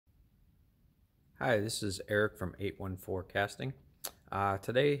Hi, this is Eric from 814 Casting.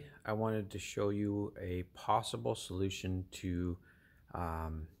 Today I wanted to show you a possible solution to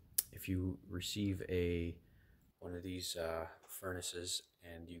if you receive one of these furnaces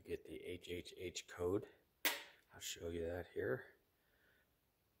and you get the HHH code. I'll show you that here.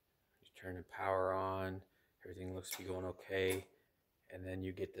 You turn the power on, everything looks to be going okay, and then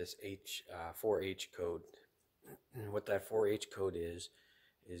you get this 4H code. And what that 4H code is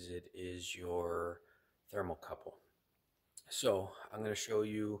it is your thermocouple. So I'm going to show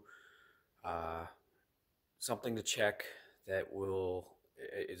you something to check that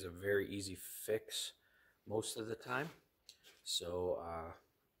is a very easy fix most of the time. So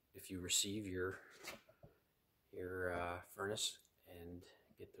if you receive your furnace and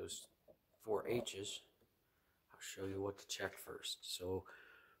get those 4H's, I'll show you what to check first. So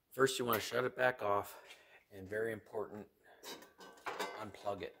first you want to shut it back off, and very important,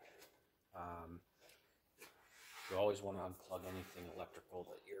 unplug it. You always want to unplug anything electrical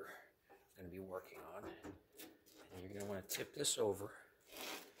that you're going to be working on. And you're going to want to tip this over,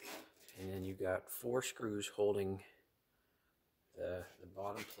 and then you got 4 screws holding the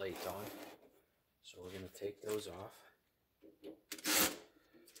bottom plate on. So we're going to take those off.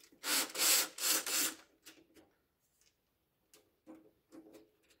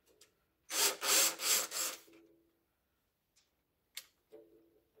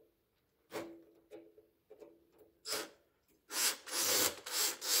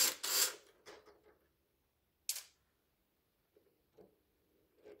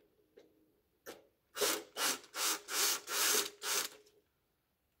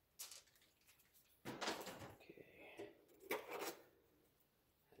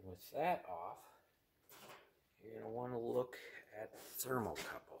 With that off, you're going to want to look at the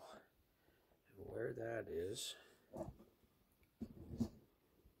thermocouple and where that is.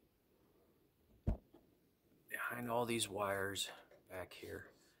 Behind all these wires back here,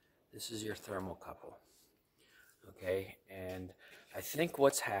 this is your thermocouple. Okay, and I think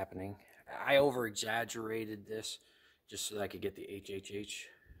what's happening, I over exaggerated this just so that I could get the HHH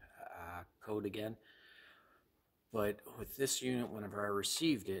code again. But with this unit, whenever I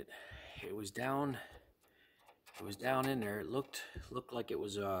received it, it was down in there. It looked like it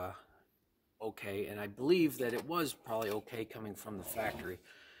was okay, and I believe that it was probably okay coming from the factory.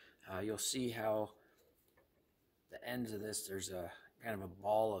 You'll see how the ends of this, there's a kind of a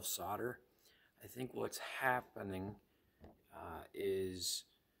ball of solder. I think what's happening is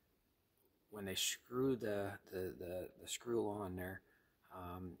when they screw the screw on there,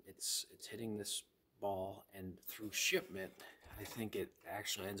 it's hitting this ball, and through shipment I think it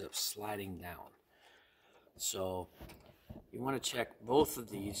actually ends up sliding down. So you want to check both of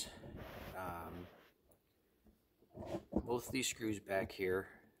these screws back here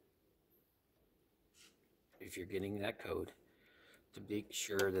if you're getting that code, to make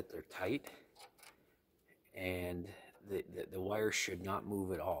sure that they're tight and the wire should not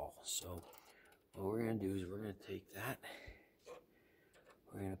move at all. So what we're going to do is we're going to take that,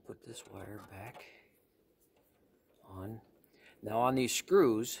 we're going to put this wire back on. Now on these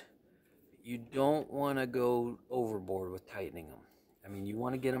screws, you don't want to go overboard with tightening them. I mean, you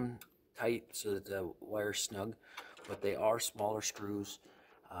want to get them tight so that the wire's snug, but they are smaller screws,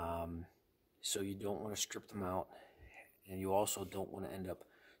 so you don't want to strip them out, and you also don't want to end up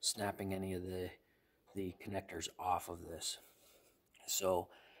snapping any of the connectors off of this. So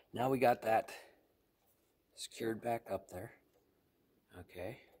now we got that secured back up there.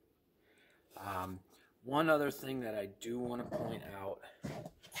 Okay. One other thing that I do want to point out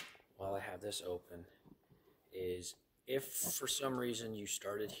while I have this open is, if for some reason you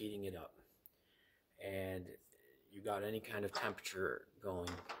started heating it up and you got any kind of temperature going,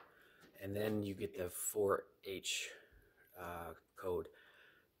 and then you get the 4H code,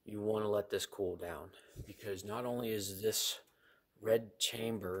 you want to let this cool down, because not only is this red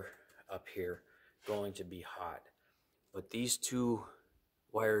chamber up here going to be hot, but these 2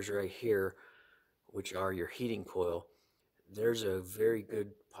 wires right here, which are your heating coil, there's a very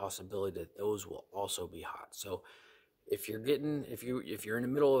good possibility that those will also be hot. So if you're in the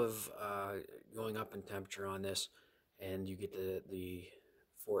middle of going up in temperature on this, and you get the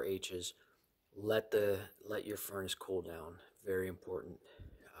 4H's, let your furnace cool down. Very important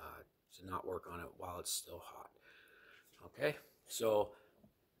to not work on it while it's still hot. Okay, so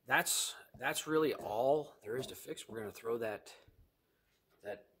that's really all there is to fix. We're going to throw that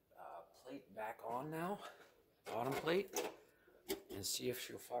plate back on now, bottom plate, and see if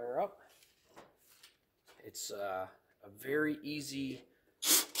she'll fire up. It's a very easy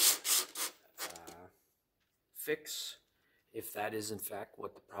fix if that is in fact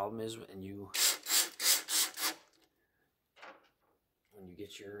what the problem is, and you when you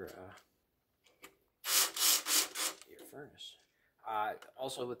get your furnace.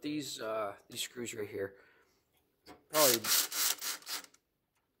 Also with these screws right here, probably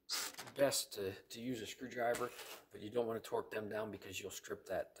best to use a screwdriver, but you don't want to torque them down because you'll strip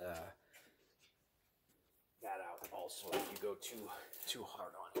that out also if you go too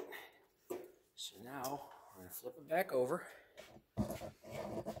hard on it. So now we're gonna flip it back over.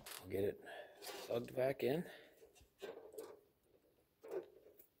 I'll get it plugged back in.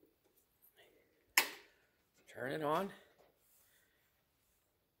 Turn it on.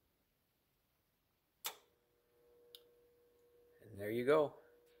 And there you go.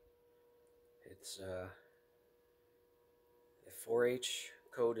 It's the 4H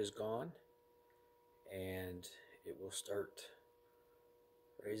code is gone, and it will start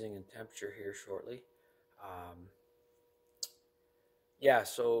raising in temperature here shortly. Yeah,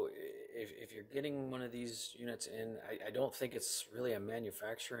 so if you're getting one of these units in, I don't think it's really a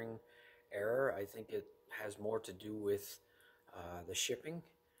manufacturing error. I think it has more to do with the shipping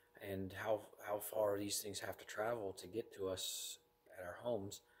and how far these things have to travel to get to us at our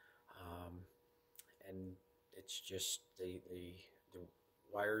homes. And it's just the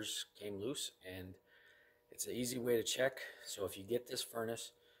wires came loose, and it's an easy way to check. So if you get this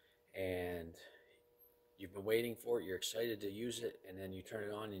furnace and you've been waiting for it, you're excited to use it, and then you turn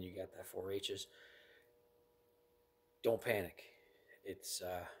it on and you got that 4H's, don't panic. It's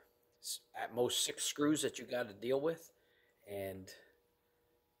at most 6 screws that you got to deal with, and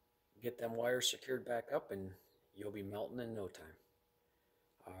get them wires secured back up and you'll be melting in no time.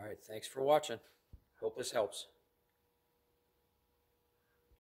 All right, thanks for watching. Hope this helps.